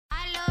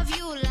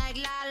you like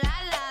la la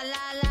la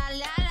la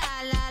la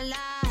la la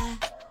la.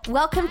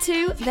 Welcome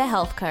to The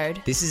Health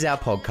Code. This is our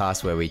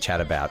podcast where we chat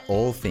about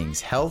all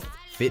things health,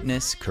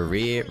 fitness,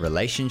 career,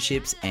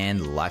 relationships,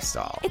 and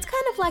lifestyle. It's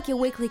kind of like your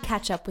weekly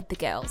catch up with the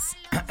girls.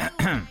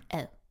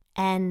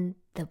 And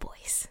the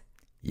boys.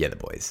 Yeah, the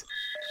boys.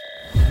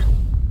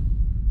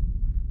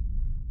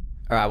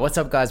 All right, what's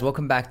up, guys?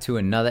 Welcome back to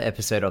another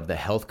episode of the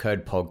Health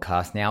Code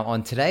podcast. Now,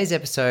 on today's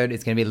episode,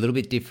 it's going to be a little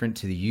bit different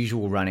to the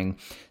usual running.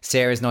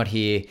 Sarah's not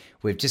here.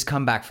 We've just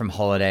come back from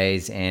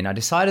holidays, and I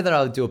decided that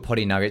I would do a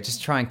potty nugget,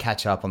 just try and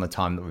catch up on the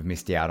time that we've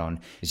missed out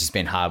on. It's just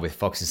been hard with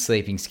Fox's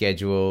sleeping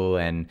schedule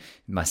and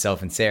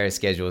myself and Sarah's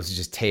schedules to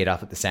just tee it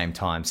up at the same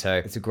time. So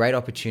it's a great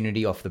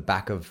opportunity off the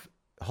back of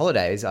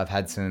holidays. I've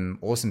had some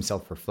awesome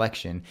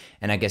self-reflection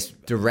and I guess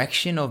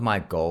direction of my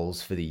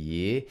goals for the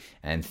year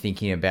and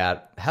thinking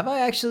about, have I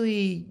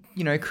actually,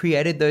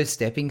 created those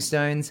stepping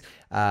stones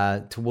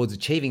towards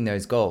achieving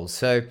those goals?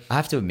 So I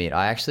have to admit,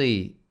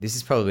 this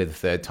is probably the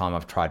third time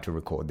I've tried to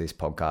record this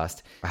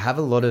podcast. I have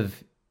a lot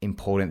of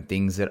important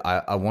things that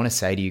I want to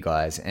say to you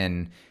guys,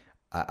 and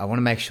I want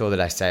to make sure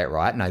that I say it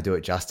right and I do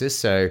it justice.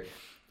 So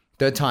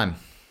third time,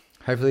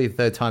 hopefully the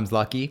third time's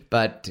lucky.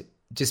 But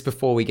just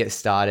before we get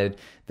started,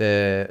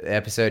 the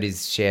episode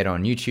is shared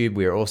on YouTube.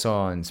 We're also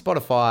on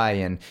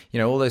Spotify and,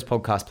 all those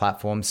podcast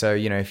platforms. So,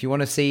 if you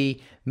want to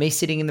see me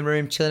sitting in the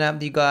room, chilling out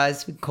with you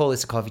guys, we can call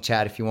this a coffee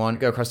chat if you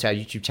want. Go across to our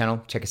YouTube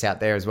channel. Check us out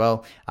there as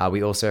well.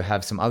 We also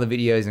have some other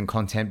videos and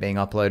content being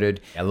uploaded.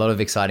 A lot of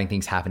exciting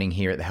things happening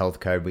here at the Health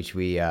Code, which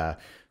we are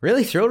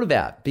really thrilled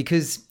about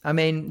because,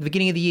 the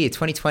beginning of the year,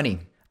 2020,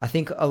 I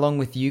think along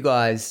with you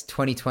guys,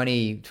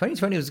 2020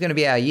 was going to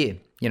be our year.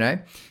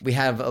 We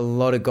have a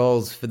lot of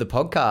goals for the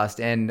podcast,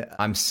 and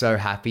I'm so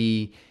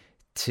happy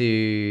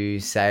to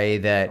say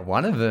that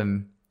one of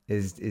them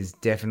is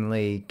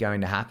definitely going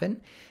to happen.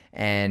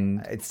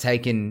 And it's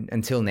taken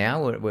until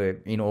now.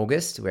 We're in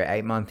August. We're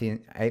 8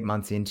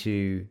 months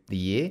into the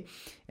year,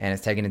 and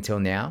it's taken until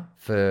now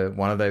for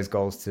one of those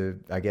goals to,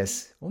 I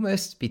guess,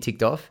 almost be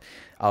ticked off.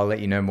 I'll let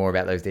you know more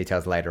about those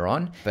details later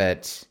on.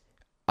 But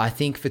I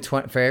think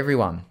for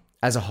everyone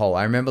as a whole,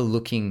 I remember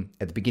looking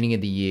at the beginning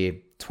of the year,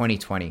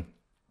 2020.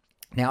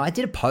 Now, I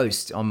did a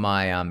post on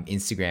my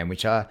Instagram,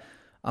 which I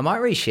might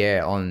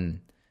reshare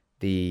on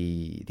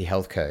the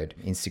Health Code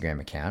Instagram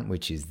account,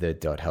 which is the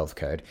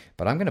 .healthcode.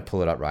 But I'm going to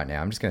pull it up right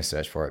now. I'm just going to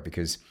search for it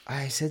because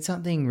I said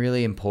something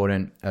really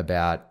important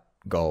about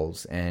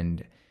goals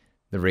and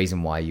the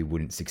reason why you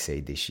wouldn't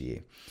succeed this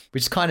year,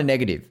 which is kind of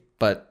negative.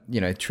 But,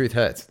 truth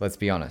hurts, let's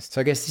be honest.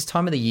 So I guess this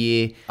time of the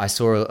year, I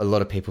saw a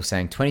lot of people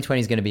saying 2020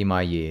 is going to be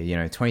my year.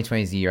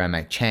 2020 is the year I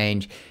make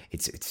change.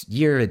 It's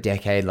year of a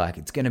decade. Like,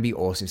 it's going to be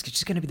awesome. It's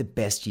just going to be the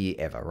best year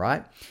ever,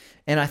 right?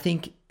 And I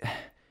think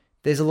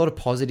there's a lot of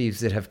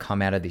positives that have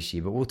come out of this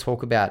year, but we'll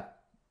talk about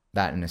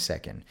that in a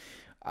second.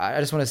 I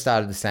just want to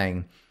start with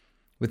saying,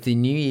 with the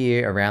new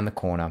year around the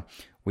corner,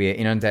 we're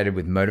inundated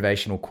with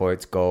motivational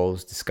quotes,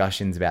 goals,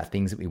 discussions about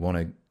things that we want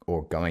to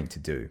or going to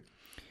do.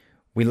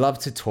 We love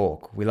to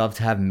talk. We love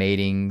to have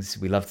meetings.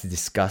 We love to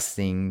discuss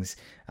things.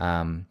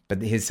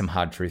 But here's some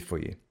hard truth for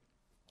you.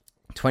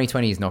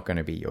 2020 is not going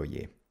to be your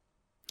year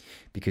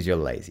because you're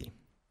lazy.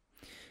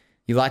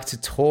 You like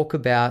to talk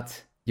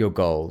about your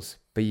goals,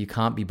 but you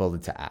can't be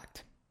bothered to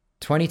act.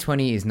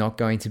 2020 is not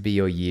going to be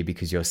your year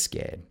because you're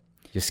scared.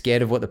 You're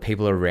scared of what the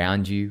people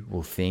around you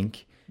will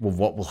think,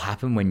 what will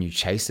happen when you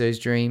chase those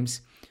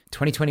dreams.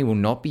 2020 will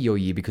not be your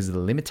year because of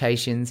the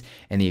limitations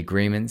and the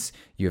agreements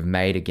you have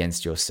made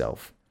against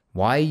yourself.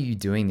 Why are you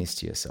doing this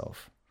to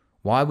yourself?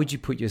 Why would you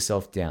put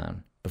yourself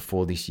down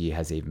before this year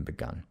has even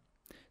begun?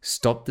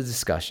 Stop the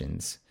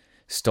discussions,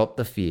 stop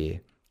the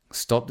fear,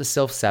 stop the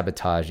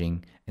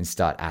self-sabotaging, and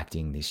start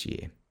acting this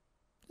year.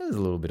 There's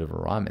a little bit of a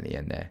rhyme at the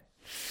end there.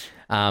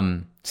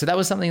 So that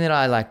was something that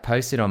I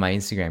posted on my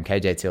Instagram,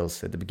 KJ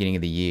Tills, at the beginning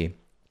of the year.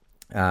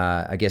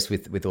 I guess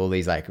with all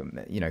these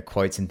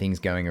quotes and things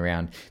going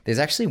around, there's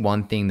actually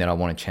one thing that I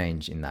want to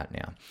change in that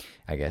now,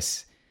 I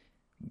guess,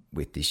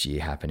 with this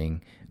year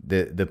happening,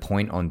 the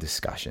point on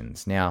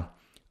discussions. Now,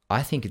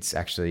 I think it's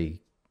actually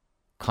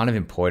kind of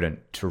important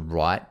to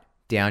write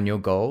down your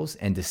goals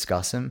and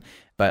discuss them.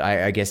 But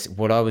I guess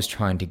what I was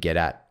trying to get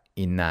at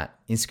in that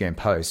Instagram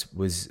post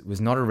was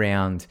not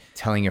around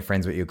telling your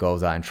friends what your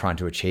goals are and trying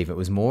to achieve it. It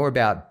was more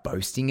about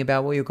boasting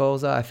about what your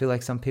goals are. I feel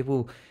like some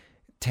people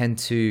tend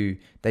to,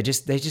 they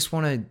just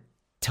want to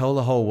tell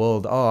the whole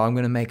world, oh, I'm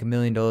going to make $1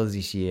 million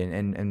this year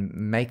and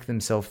make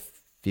themselves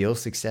feel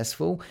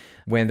successful,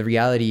 when the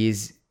reality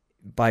is,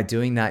 by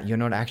doing that, you're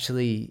not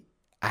actually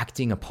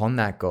acting upon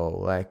that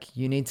goal. Like,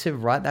 you need to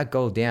write that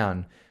goal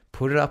down,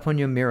 put it up on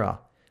your mirror,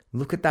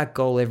 look at that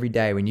goal every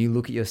day when you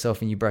look at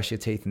yourself and you brush your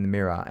teeth in the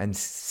mirror, and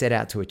set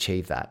out to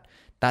achieve that.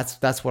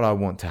 That's what I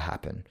want to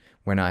happen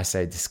when I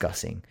say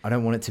discussing. I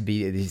don't want it to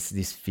be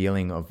this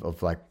feeling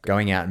of like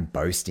going out and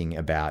boasting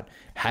about,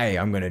 hey,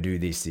 I'm going to do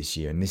this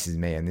year, and this is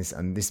me, and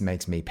this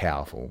makes me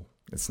powerful.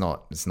 It's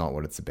not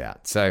what it's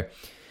about. So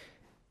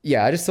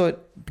yeah, I just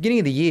thought, beginning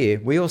of the year,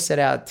 we all set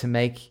out to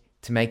make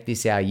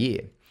this our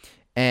year.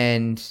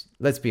 And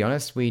let's be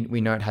honest, we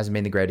know it hasn't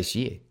been the greatest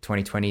year.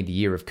 2020, the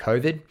year of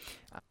COVID.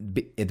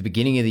 At the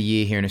beginning of the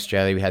year here in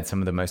Australia, we had some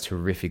of the most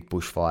horrific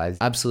bushfires.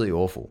 Absolutely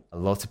awful.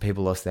 Lots of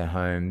people lost their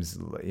homes.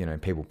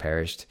 People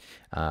perished.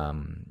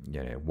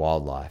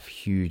 Wildlife,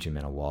 huge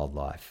amount of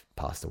wildlife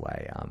passed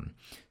away.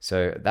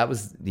 So that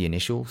was the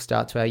initial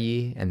start to our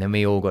year. And then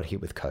we all got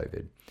hit with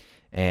COVID.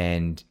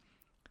 And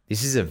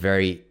this is a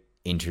very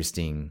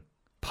interesting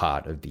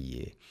part of the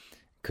year,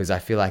 because I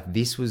feel like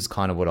this was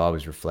kind of what I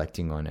was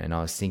reflecting on. And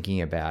I was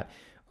thinking about,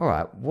 all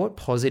right, what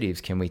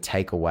positives can we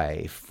take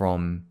away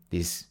from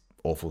this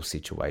awful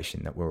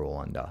situation that we're all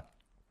under?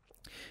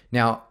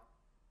 Now,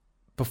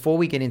 before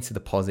we get into the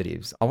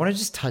positives, I want to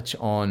just touch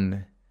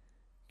on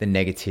the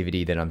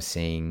negativity that I'm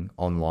seeing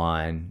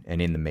online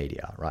and in the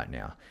media right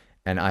now.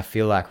 And I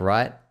feel like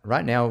right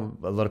now,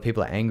 a lot of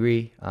people are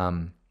angry.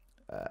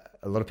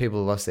 A lot of people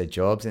have lost their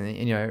jobs, and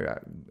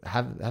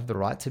have the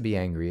right to be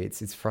angry.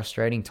 It's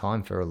frustrating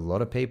time for a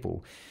lot of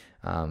people.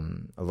 A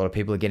lot of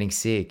people are getting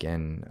sick,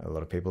 and a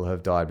lot of people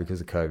have died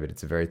because of COVID.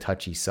 It's a very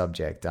touchy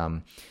subject.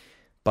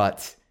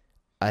 But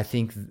I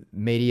think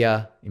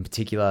media in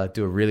particular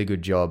do a really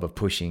good job of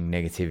pushing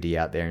negativity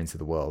out there into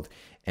the world.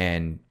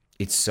 And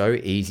it's so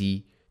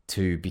easy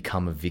to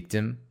become a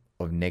victim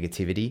of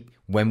negativity.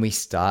 When we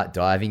start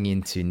diving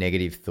into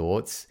negative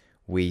thoughts,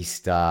 we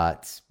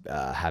start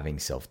having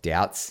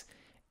self-doubts,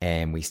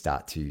 and we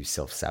start to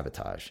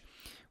self-sabotage,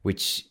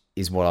 which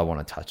is what I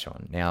want to touch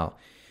on. Now,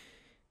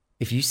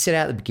 if you set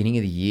out at the beginning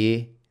of the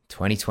year,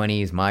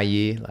 2020 is my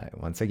year,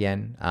 once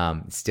again,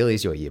 it still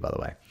is your year, by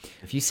the way.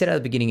 If you set out at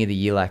the beginning of the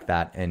year like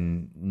that,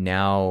 and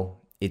now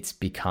it's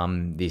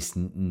become this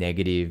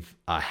negative,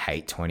 I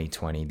hate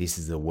 2020, this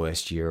is the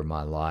worst year of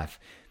my life,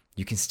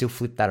 you can still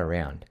flip that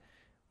around.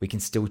 We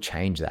can still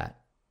change that.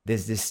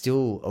 There's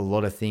still a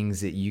lot of things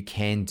that you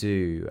can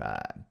do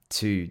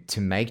to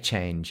make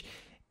change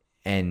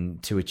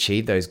and to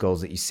achieve those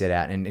goals that you set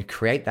out and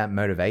create that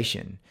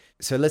motivation.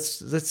 So let's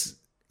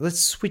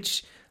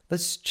switch.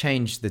 Let's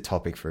change the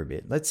topic for a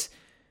bit. Let's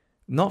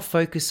not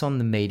focus on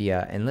the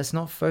media, and let's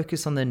not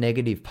focus on the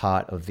negative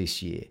part of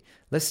this year.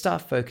 Let's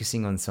start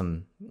focusing on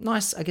some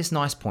nice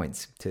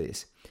points to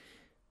this.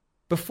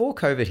 Before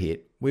COVID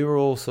hit, we were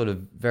all sort of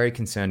very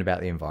concerned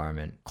about the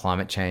environment.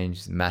 Climate change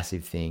is a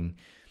massive thing.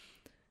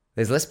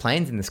 There's less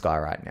planes in the sky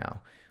right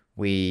now.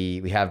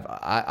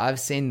 I've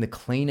seen the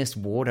cleanest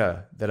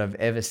water that I've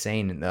ever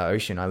seen in the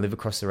ocean. I live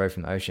across the road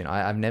from the ocean.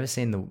 I've never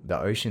seen the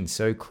ocean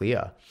so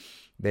clear.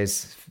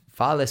 There's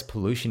far less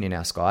pollution in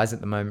our skies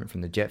at the moment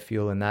from the jet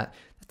fuel, and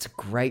that's a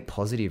great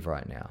positive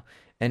right now.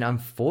 And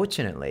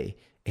unfortunately,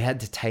 it had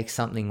to take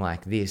something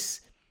like this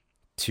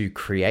to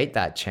create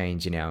that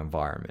change in our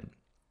environment.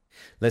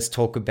 Let's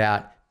talk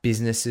about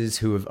businesses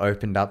who have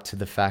opened up to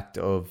the fact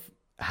of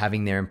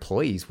having their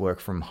employees work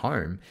from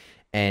home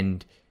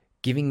and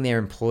giving their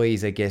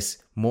employees, I guess,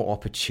 more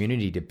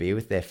opportunity to be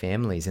with their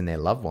families and their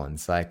loved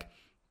ones. Like,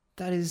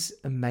 that is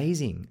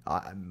amazing.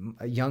 I'm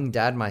a young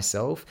dad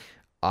myself.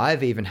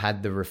 I've even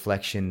had the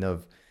reflection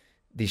of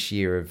this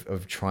year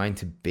of trying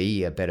to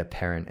be a better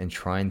parent and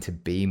trying to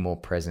be more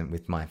present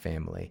with my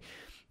family.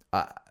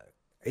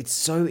 It's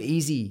so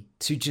easy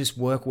to just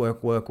work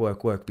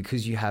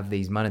because you have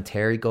these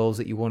monetary goals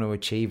that you want to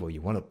achieve, or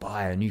you want to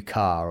buy a new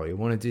car, or you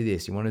want to do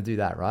this, you want to do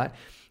that, right?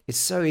 It's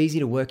so easy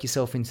to work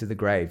yourself into the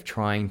grave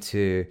trying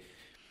to,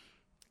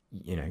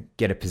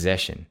 get a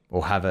possession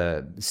or have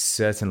a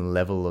certain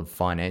level of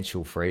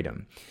financial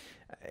freedom.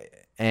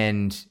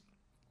 And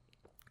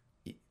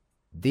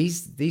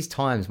these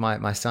times,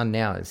 my son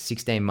now is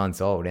 16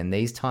 months old, and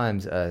these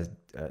times are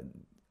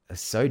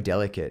so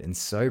delicate and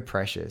so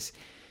precious.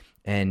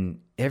 And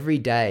every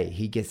day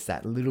he gets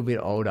that little bit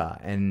older,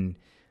 and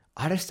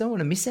I just don't want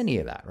to miss any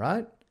of that,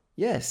 right?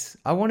 Yes,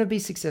 I want to be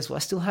successful. I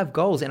still have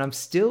goals, and I'm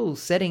still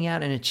setting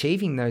out and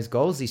achieving those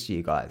goals this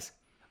year, guys.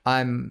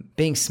 I'm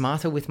being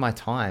smarter with my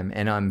time,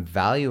 and I'm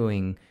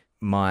valuing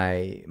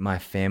my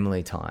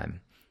family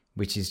time,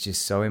 which is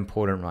just so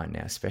important right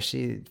now,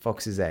 especially at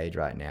Fox's age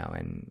right now.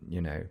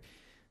 And,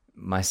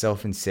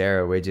 myself and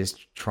Sarah, we're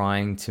just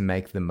trying to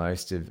make the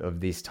most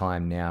of this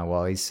time now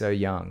while he's so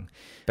young.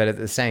 But at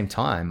the same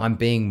time, I'm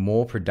being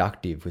more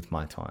productive with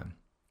my time.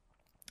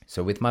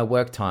 So with my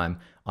work time,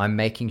 I'm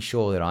making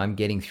sure that I'm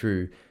getting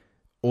through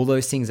all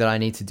those things that I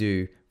need to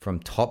do from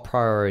top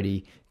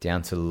priority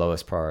down to the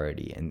lowest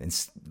priority, and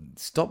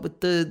stop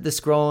with the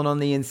scrolling on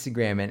the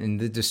Instagram and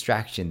the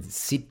distractions.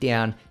 Sit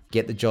down,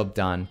 get the job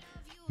done,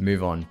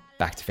 move on.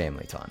 Back to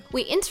family time.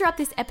 We interrupt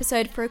this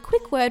episode for a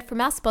quick word from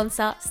our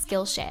sponsor,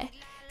 Skillshare.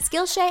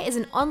 Skillshare is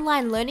an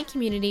online learning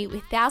community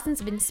with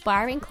thousands of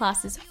inspiring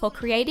classes for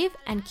creative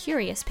and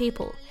curious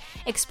people.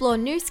 Explore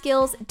new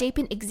skills,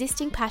 deepen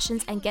existing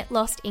passions, and get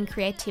lost in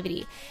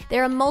creativity.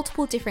 There are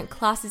multiple different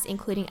classes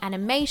including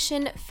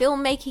animation,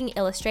 filmmaking,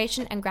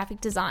 illustration, and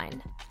graphic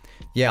design.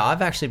 Yeah,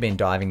 I've actually been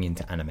diving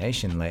into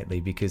animation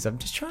lately because I'm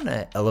just trying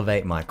to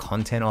elevate my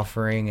content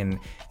offering, and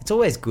it's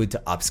always good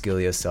to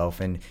upskill yourself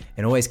and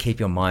always keep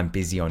your mind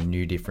busy on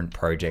new different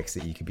projects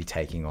that you could be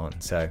taking on.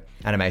 So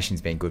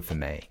animation's been good for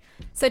me.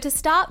 So to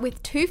start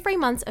with 2 free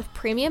months of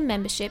premium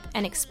membership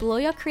and explore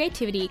your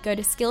creativity, go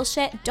to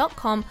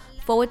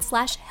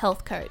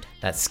Skillshare.com/health code.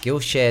 That's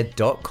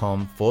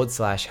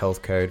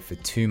Skillshare.com/health code for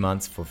 2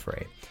 months for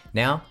free.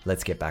 Now,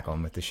 let's get back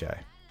on with the show.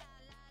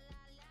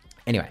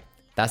 Anyway,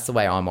 that's the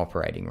way I'm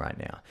operating right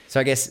now.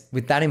 So I guess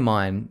with that in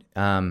mind,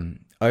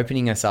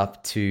 opening us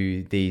up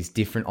to these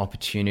different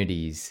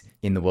opportunities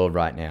in the world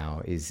right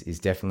now is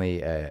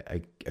definitely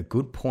a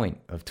good point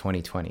of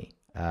 2020.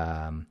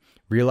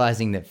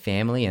 Realizing that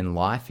family and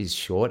life is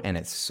short and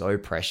it's so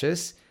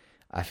precious.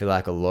 I feel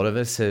like a lot of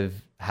us have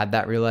had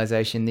that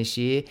realization this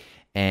year.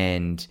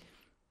 And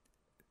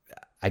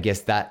I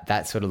guess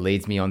that sort of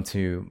leads me on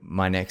to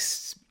my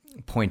next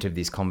point of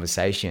this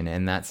conversation.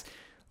 And that's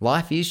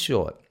life is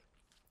short.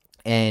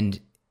 And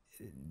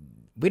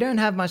we don't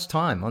have much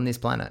time on this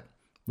planet.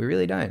 We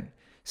really don't.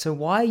 So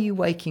why are you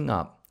waking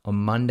up on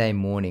Monday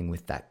morning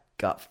with that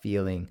gut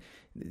feeling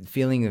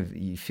of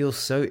you feel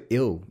so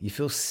ill, you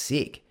feel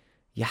sick,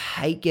 you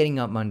hate getting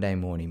up Monday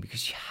morning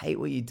because you hate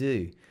what you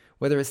do,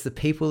 whether it's the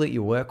people that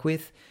you work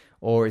with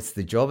or it's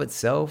the job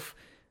itself.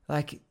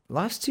 Like,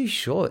 life's too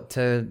short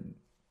to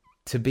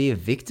be a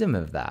victim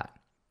of that.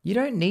 You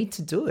don't need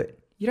to do it.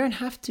 You don't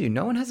have to.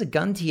 No one has a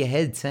gun to your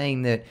head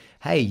saying that,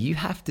 hey, you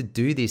have to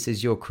do this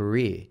as your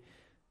career.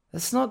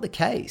 That's not the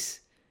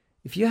case.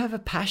 If you have a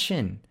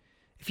passion,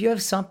 if you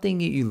have something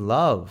that you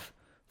love,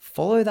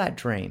 follow that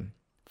dream,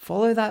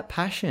 follow that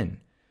passion.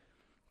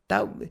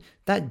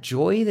 That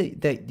joy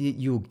that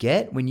you'll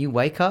get when you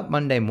wake up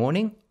Monday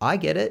morning, I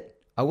get it.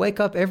 I wake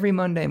up every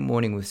Monday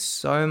morning with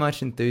so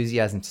much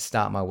enthusiasm to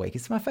start my week.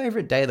 It's my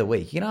favorite day of the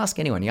week. You can ask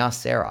anyone. You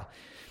ask Sarah.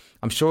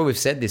 I'm sure we've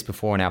said this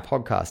before in our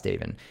podcast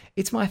even.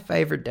 It's my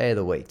favorite day of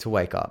the week to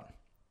wake up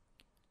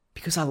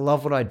because I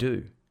love what I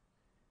do.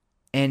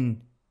 And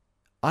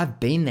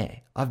I've been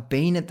there. I've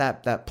been at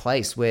that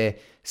place where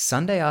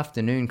Sunday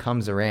afternoon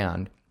comes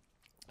around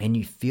and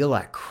you feel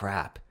like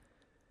crap.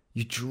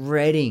 You're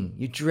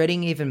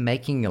dreading even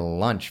making a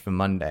lunch for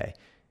Monday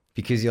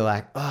because you're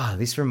like, oh,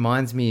 this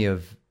reminds me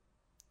of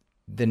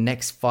the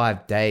next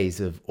 5 days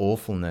of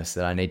awfulness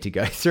that I need to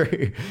go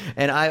through.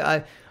 And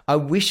I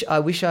wish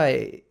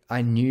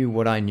I knew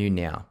what I knew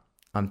now.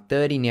 I'm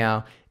 30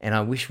 now, and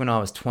I wish when I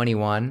was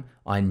 21,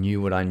 I knew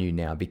what I knew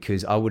now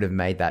because I would have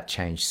made that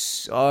change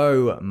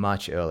so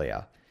much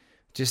earlier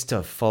just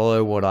to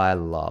follow what I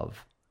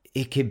love.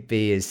 It could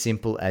be as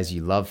simple as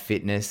you love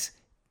fitness.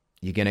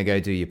 You're going to go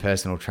do your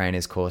personal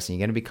trainer's course and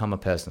you're going to become a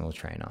personal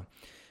trainer.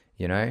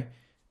 You know,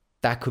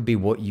 that could be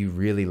what you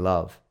really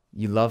love.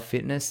 You love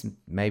fitness.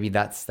 Maybe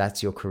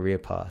that's your career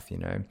path. You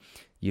know,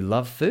 you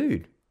love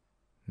food.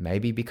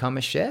 Maybe become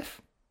a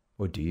chef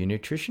or do your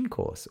nutrition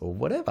course or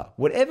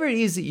whatever it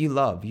is that you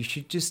love. You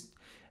should just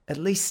at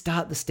least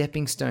start the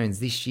stepping stones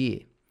this year.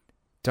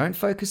 Don't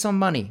focus on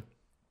money.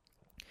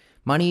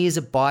 Money is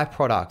a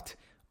byproduct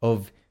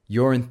of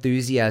your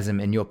enthusiasm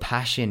and your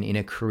passion in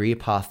a career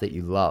path that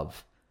you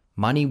love.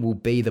 Money will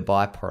be the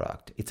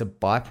byproduct. It's a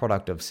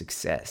byproduct of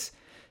success.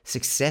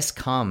 Success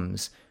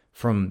comes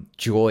from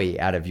joy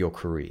out of your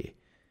career.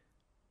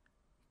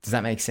 Does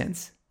that make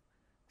sense?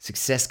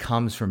 Success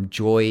comes from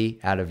joy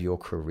out of your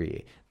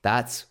career.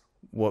 That's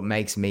what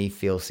makes me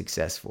feel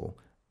successful.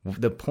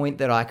 The point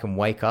that I can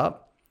wake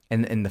up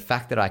and the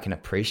fact that I can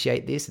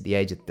appreciate this at the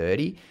age of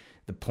 30,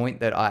 the point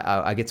that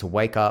I get to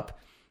wake up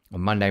on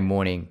Monday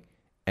morning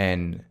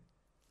and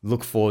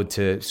look forward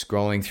to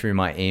scrolling through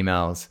my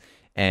emails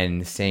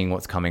and seeing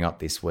what's coming up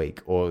this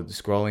week, or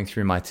scrolling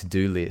through my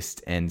to-do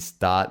list and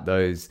start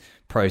those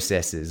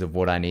processes of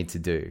what I need to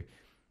do.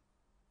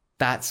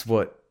 That's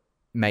what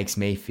makes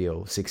me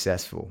feel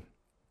successful.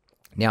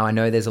 Now, I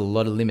know there's a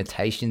lot of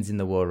limitations in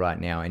the world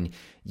right now, and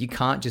you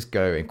can't just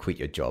go and quit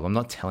your job. I'm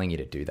not telling you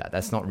to do that.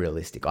 That's not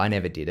realistic. I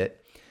never did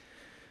it.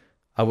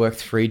 I worked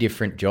 3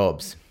 different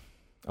jobs.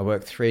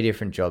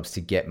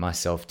 To get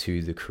myself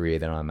to the career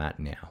that I'm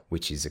at now,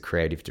 which is a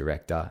creative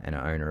director and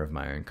an owner of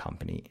my own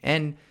company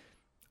and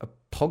a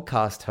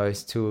podcast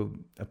host to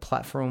a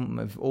platform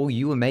of all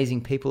you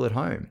amazing people at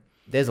home.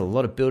 There's a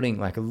lot of building,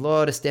 like a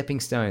lot of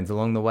stepping stones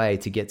along the way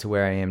to get to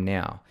where I am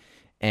now.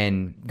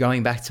 And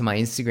going back to my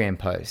Instagram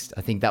post,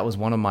 I think that was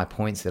one of my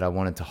points that I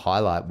wanted to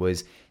highlight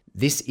was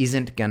this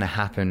isn't going to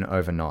happen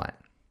overnight.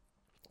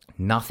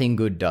 Nothing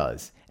good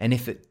does. And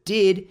if it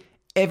did,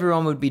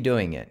 everyone would be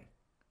doing it.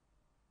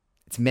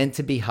 It's meant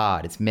to be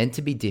hard. It's meant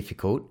to be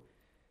difficult.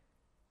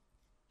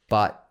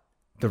 But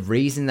the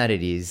reason that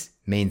it is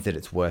means that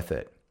it's worth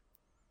it.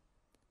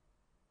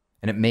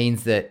 And it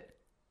means that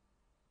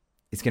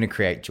it's going to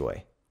create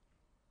joy.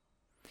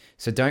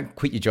 So don't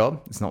quit your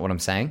job. That's not what I'm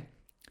saying.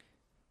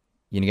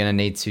 You're going to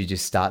need to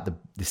just start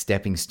the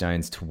stepping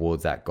stones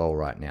towards that goal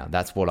right now.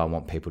 That's what I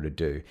want people to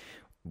do.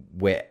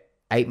 We're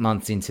 8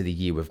 months into the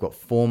year. We've got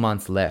 4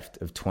 months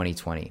left of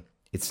 2020.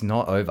 It's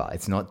not over.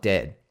 It's not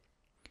dead.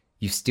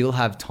 You still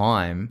have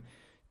time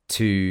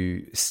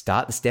to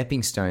start the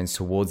stepping stones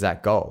towards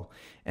that goal.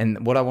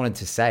 And what I wanted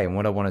to say and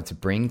what I wanted to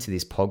bring to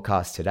this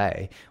podcast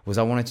today was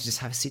I wanted to just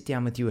have a sit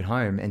down with you at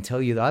home and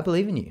tell you that I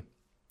believe in you.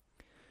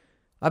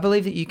 I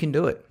believe that you can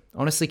do it.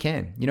 Honestly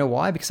can. You know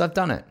why? Because I've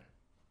done it.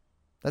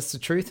 That's the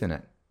truth in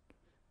it.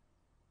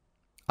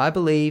 I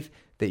believe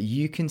that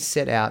you can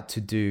set out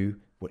to do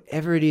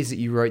whatever it is that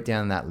you wrote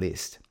down on that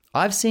list.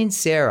 I've seen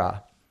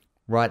Sarah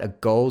write a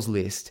goals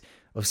list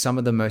of some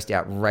of the most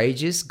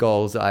outrageous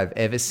goals that I've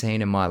ever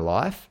seen in my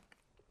life.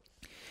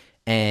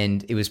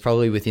 And it was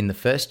probably within the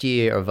first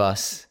year of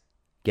us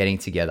getting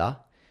together.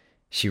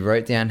 She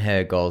wrote down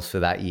her goals for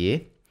that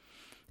year.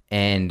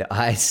 And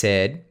I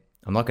said,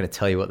 I'm not going to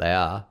tell you what they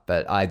are,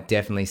 but I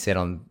definitely said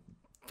on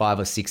 5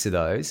 or 6 of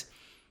those,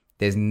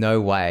 there's no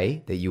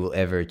way that you will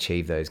ever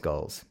achieve those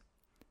goals.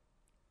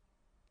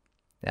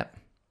 Yep.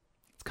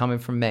 It's coming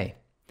from me.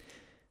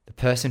 The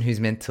person who's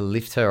meant to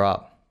lift her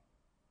up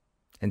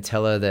and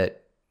tell her that,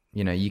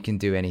 you can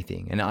do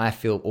anything. And I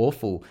feel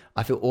awful.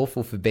 I feel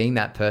awful for being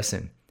that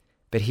person.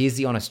 But here's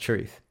the honest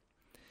truth.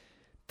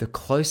 The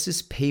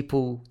closest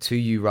people to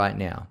you right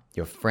now,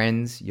 your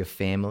friends, your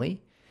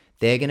family,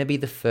 they're going to be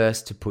the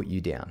first to put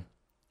you down.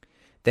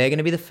 They're going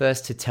to be the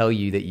first to tell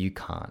you that you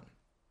can't.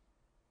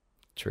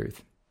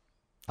 Truth.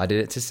 I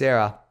did it to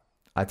Sarah.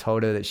 I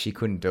told her that she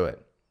couldn't do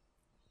it.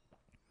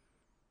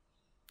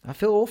 I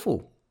feel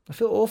awful. I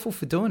feel awful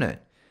for doing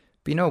it.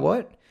 But you know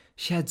what?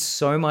 She had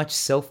so much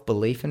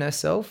self-belief in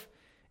herself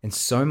and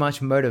so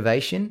much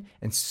motivation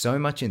and so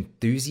much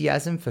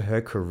enthusiasm for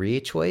her career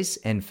choice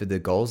and for the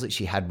goals that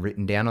she had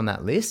written down on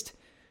that list.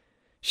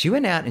 She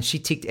went out and she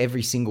ticked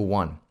every single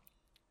one.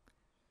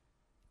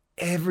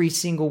 Every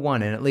single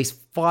one. And at least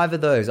 5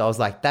 of those, I was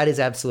like, that is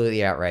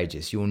absolutely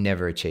outrageous. You will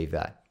never achieve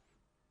that.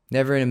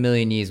 Never in a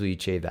million years will you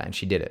achieve that. And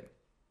she did it.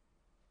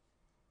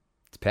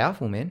 It's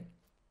powerful, man.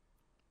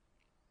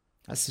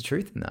 That's the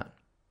truth in that.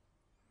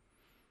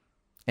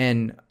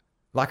 And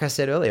like I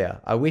said earlier,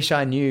 I wish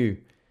I knew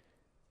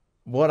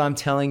what I'm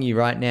telling you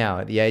right now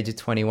at the age of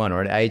 21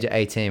 or at the age of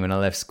 18 when I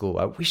left school.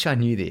 I wish I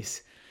knew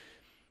this.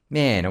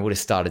 Man, I would have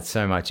started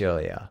so much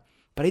earlier.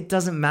 But it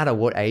doesn't matter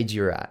what age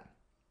you're at.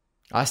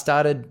 I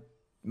started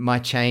my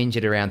change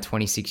at around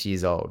 26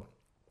 years old.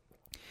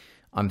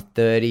 I'm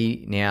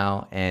 30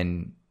 now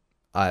and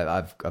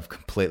I've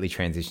completely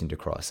transitioned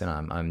across,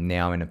 and I'm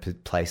now in a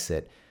place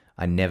that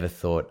I never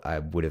thought I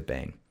would have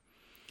been.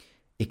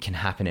 It can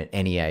happen at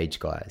any age,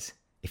 guys.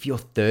 If you're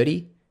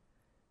 30,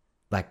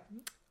 like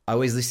I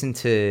always listen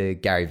to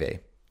Gary Vee.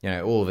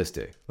 All of us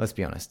do. Let's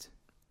be honest.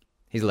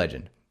 He's a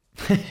legend.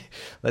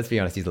 Let's be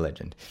honest, he's a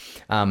legend.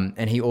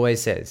 And he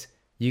always says,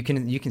 you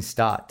can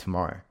start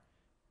tomorrow.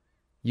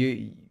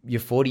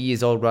 You're 40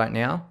 years old right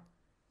now.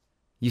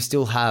 You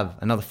still have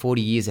another 40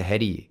 years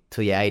ahead of you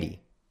till you're 80.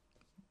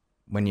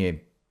 When you're,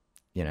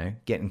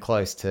 getting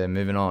close to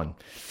moving on.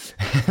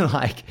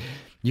 Like,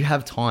 you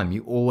have time.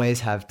 You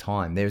always have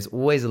time. There's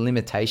always a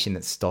limitation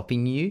that's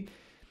stopping you.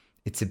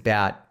 It's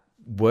about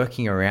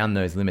working around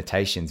those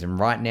limitations. And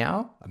right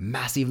now, a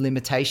massive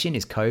limitation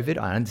is COVID.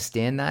 I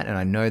understand that. And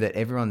I know that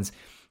everyone's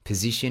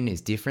position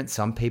is different.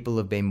 Some people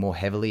have been more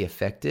heavily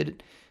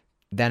affected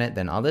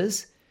than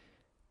others.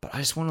 But I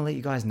just want to let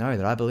you guys know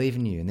that I believe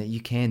in you and that you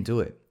can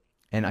do it.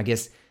 And I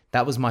guess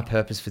that was my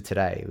purpose for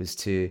today. It was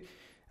to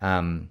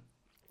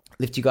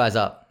lift you guys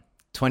up.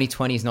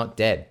 2020 is not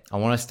dead. I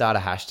want to start a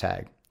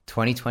hashtag.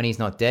 2020 is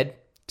not dead.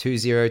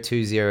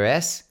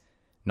 2020s,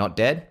 not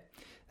dead.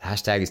 The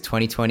hashtag is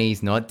 2020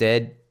 is not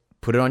dead.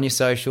 Put it on your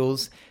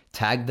socials.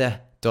 Tag the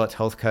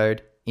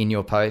 .healthcode in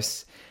your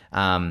posts.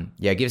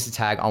 Give us a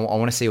tag. I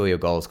want to see all your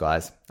goals,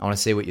 guys. I want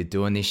to see what you're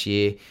doing this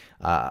year.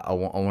 I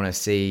want to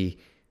see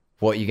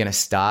what you're going to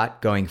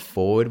start going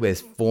forward.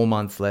 There's 4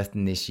 months left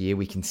in this year.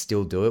 We can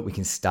still do it. We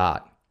can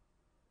start.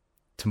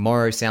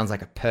 Tomorrow sounds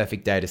like a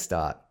perfect day to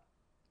start.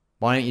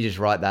 Why don't you just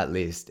write that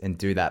list and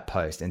do that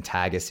post and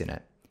tag us in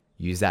it?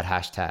 Use that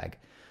hashtag.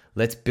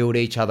 Let's build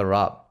each other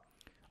up.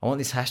 I want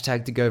this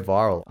hashtag to go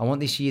viral. I want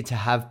this year to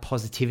have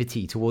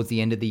positivity towards the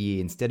end of the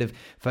year instead of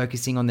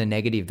focusing on the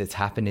negative that's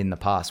happened in the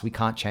past. We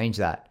can't change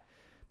that.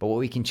 But what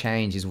we can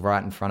change is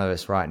right in front of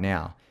us right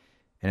now.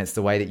 And it's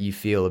the way that you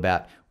feel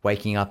about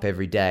waking up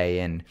every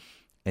day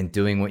and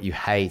doing what you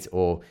hate,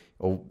 or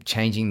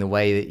changing the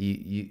way that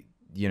you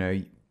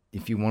know,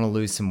 if you want to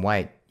lose some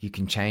weight, you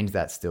can change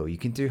that still. You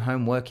can do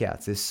home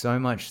workouts. There's so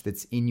much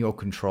that's in your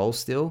control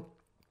still.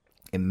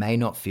 It may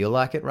not feel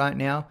like it right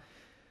now.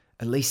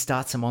 At least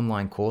start some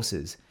online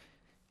courses.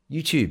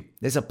 YouTube,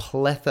 there's a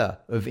plethora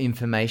of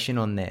information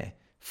on there.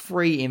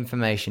 Free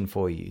information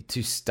for you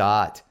to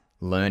start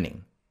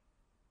learning.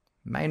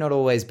 May not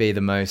always be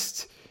the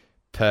most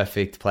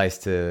perfect place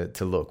to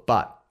look,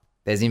 but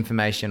there's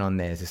information on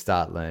there to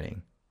start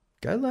learning.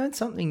 Go learn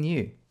something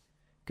new.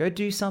 Go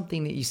do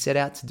something that you set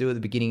out to do at the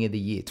beginning of the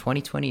year.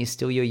 2020 is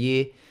still your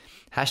year.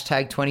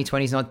 Hashtag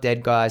 2020 is not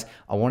dead, guys.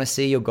 I want to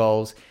see your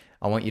goals.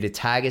 I want you to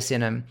tag us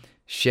in them.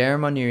 Share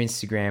them on your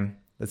Instagram.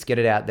 Let's get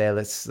it out there.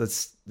 Let's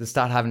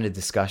start having a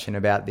discussion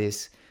about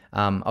this.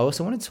 I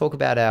also want to talk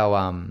about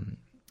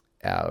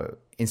our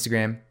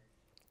Instagram.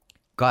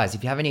 Guys,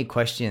 if you have any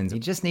questions, you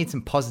just need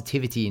some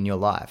positivity in your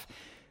life,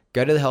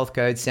 go to the Health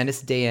Code, send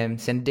us a DM,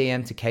 send a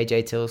DM to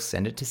KJ Tills,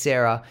 send it to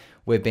Sarah.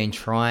 We've been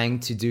trying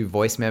to do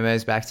voice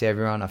memos back to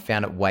everyone. I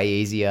found it way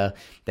easier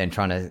than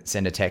trying to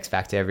send a text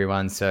back to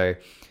everyone. So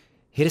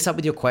hit us up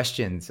with your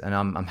questions, and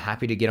I'm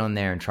happy to get on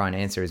there and try and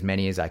answer as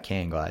many as I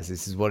can, guys.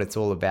 This is what it's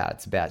all about.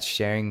 It's about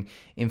sharing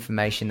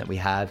information that we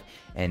have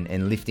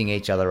and lifting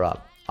each other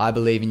up. I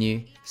believe in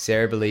you.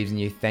 Sarah believes in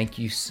you. Thank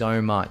you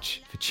so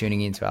much for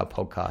tuning into our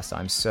podcast.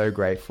 I'm so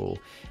grateful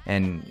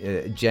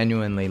and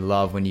genuinely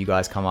love when you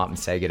guys come up and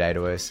say good day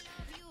to us.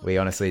 We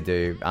honestly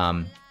do.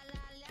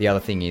 The other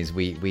thing is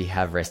we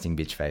have resting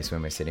bitch face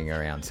when we're sitting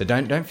around. So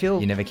don't feel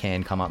you never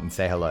can come up and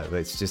say hello.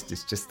 It's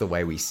just the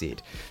way we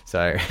sit.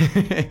 So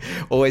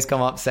always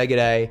come up, say good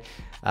day.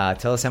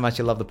 Tell us how much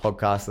you love the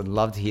podcast. I'd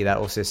love to hear that.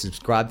 Also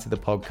subscribe to the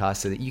podcast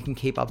so that you can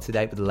keep up to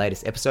date with the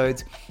latest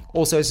episodes.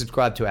 Also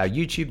subscribe to our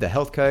YouTube, The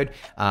Health Code.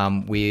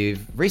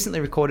 We've recently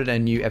recorded a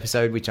new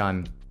episode, which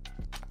I'm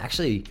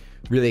actually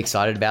really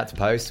excited about to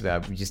post.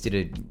 We just did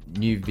a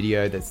new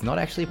video that's not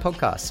actually a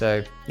podcast.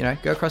 So,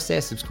 go across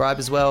there, subscribe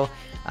as well.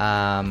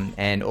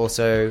 And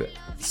also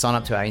sign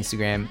up to our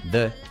Instagram,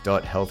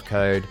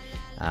 the.healthcode.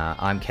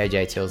 I'm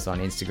KJ Tills on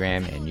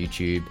Instagram and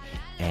YouTube.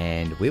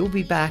 And we will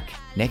be back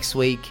next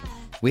week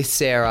with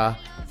Sarah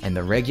and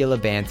the regular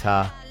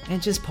banter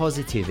and just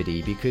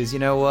positivity, because you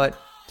know what?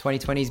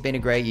 2020 has been a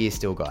great year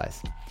still,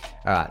 guys.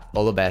 All right.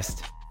 All the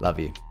best. Love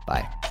you.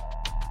 Bye.